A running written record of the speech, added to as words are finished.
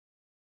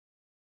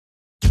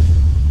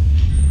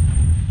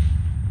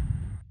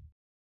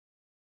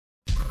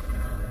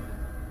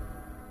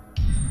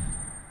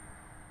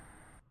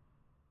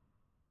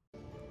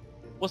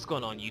What's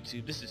going on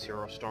YouTube? This is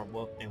Hero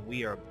Stormwolf and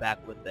we are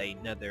back with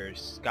another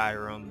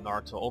Skyrim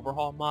Naruto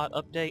Overhaul Mod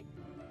update.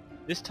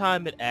 This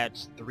time it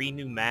adds 3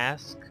 new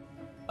masks.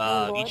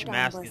 Each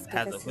mask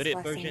has a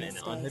hooded version and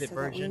an unhooded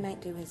version,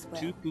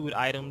 2 food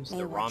items,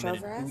 the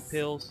ramen and food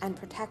pills, and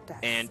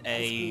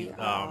a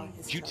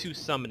Jutsu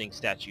summoning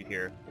statue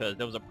here, because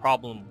there was a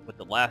problem with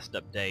the last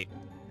update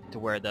to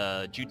where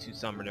the Jutsu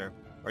summoner,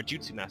 or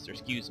Jutsu master,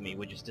 excuse me,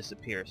 would just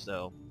disappear.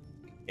 So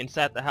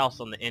inside the house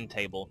on the end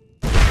table,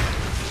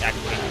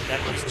 activate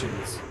the statue,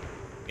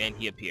 and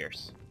he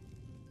appears.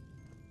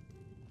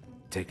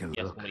 Take a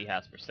Guess look. what he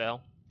has for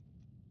sale.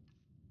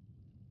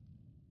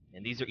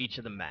 And these are each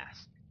of the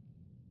masks.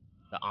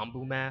 The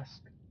Ambu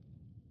mask,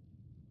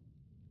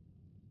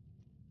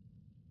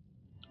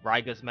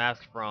 Raiga's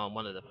mask from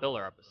one of the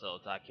filler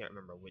episodes, I can't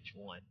remember which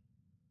one.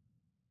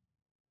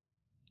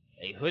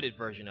 A hooded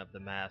version of the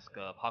mask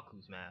of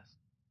Haku's mask.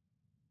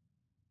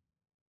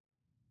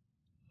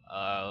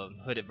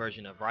 Hooded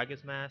version of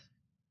Raiga's mask.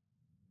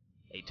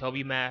 A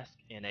Toby mask,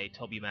 and a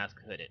Toby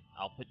mask hooded.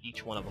 I'll put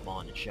each one of them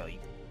on and show you.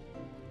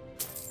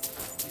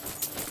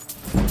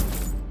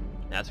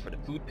 As for the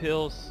food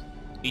pills,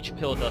 each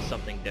pill does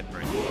something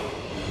different.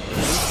 The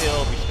blue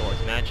pill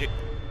restores magic.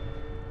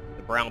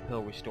 The brown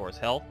pill restores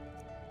health.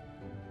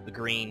 The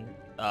green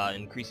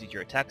increases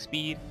your attack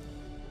speed.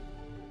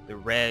 The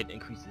red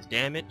increases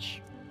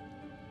damage.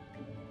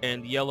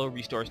 And the yellow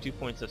restores 2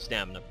 points of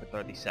stamina for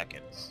 30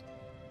 seconds.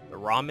 The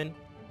ramen,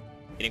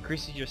 it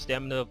increases your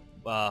stamina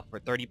for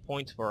 30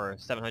 points for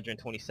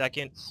 720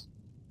 seconds.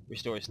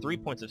 Restores 3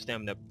 points of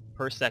stamina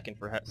per second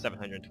for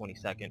 720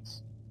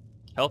 seconds.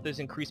 Health is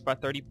increased by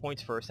 30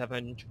 points for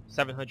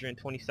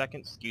 720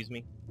 seconds, excuse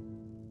me.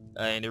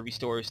 And it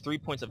restores 3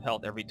 points of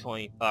health every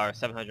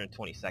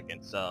 720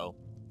 seconds, so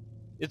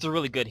it's a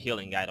really good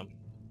healing item.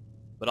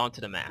 But on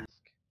to the mask.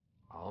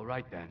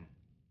 Alright then.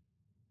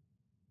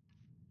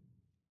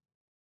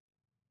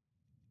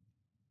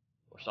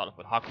 We'll start off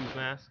with Haku's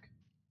mask.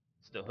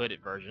 It's the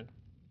hooded version.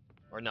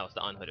 Or no, it's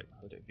the unhooded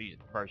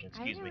version,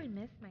 excuse me. I really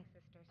miss my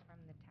sisters from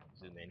the temple.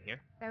 Zoom in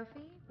here.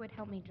 Sophie would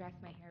help me dress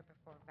my hair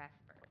before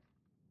Vespers.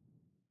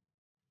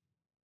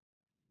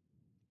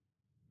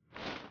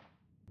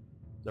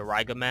 The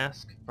Raiga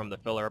mask from the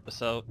filler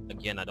episode.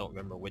 Again, I don't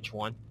remember which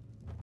one.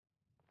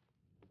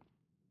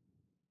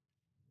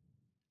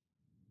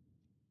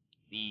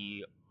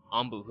 The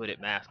Ambu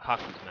hooded mask,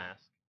 Haku's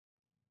mask.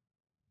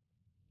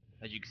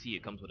 As you can see,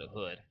 it comes with a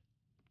hood.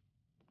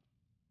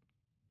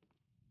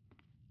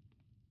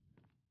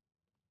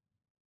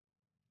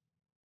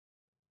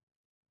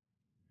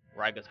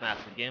 Raiga's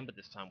mask again, but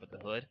this time with the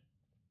hood.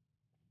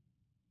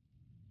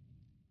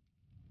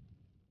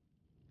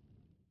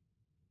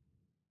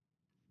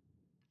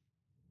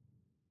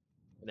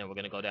 And then we're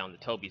gonna go down to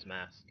Toby's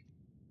mask.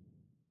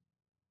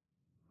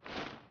 I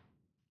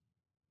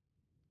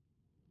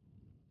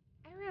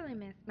really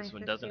miss my This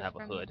one sisters doesn't have a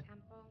from hood. the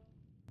temple.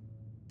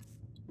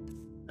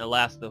 And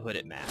last, the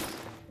hooded mask.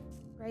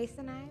 Grace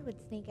and I would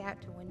sneak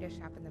out to window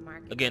shop in the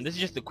market. Again, this is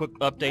just a quick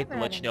update to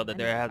Never let had you know that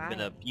there enough have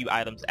been a buy-in. few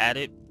items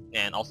added,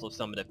 and also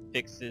some of the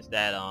fixes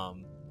that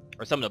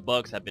or some of the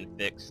bugs have been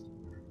fixed.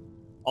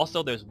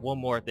 Also, there's one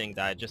more thing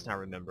that I just now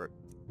remembered.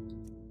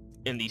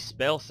 In the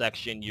spell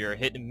section, your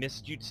hit and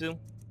miss jutsu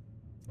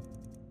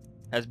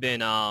has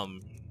been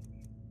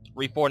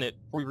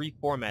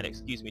reformatted,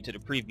 excuse me, to the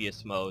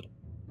previous mode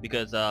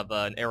because of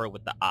an error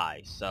with the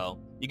eye. So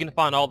you can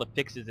find all the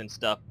fixes and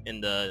stuff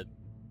in the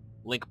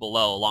link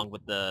below, along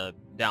with the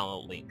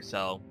download link.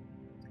 So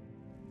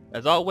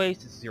as always,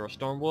 this is Hero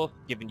Stormwolf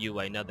giving you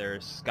another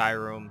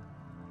Skyrim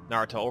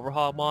Naruto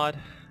Overhaul mod.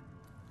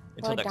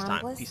 Until next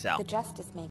time, peace out. The Justice Maker.